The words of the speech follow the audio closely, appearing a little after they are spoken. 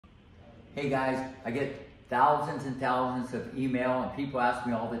Hey guys, I get thousands and thousands of email and people ask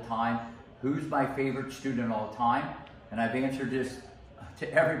me all the time, who's my favorite student all the time? And I've answered this to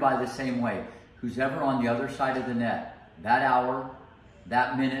everybody the same way. Who's ever on the other side of the net, that hour,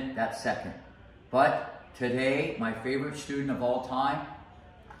 that minute, that second. But today, my favorite student of all time,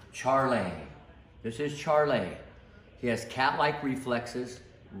 Charlay. This is Charlay. He has cat-like reflexes,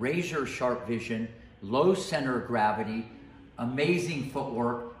 razor-sharp vision, low center of gravity, amazing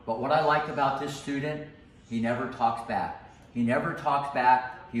footwork. But what I like about this student, he never talks back. He never talks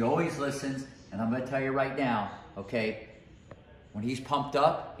back. He always listens. And I'm going to tell you right now, okay, when he's pumped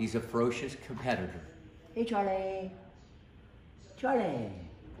up, he's a ferocious competitor. Hey, Charlay. Charlay.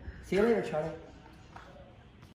 See you later, Charlay.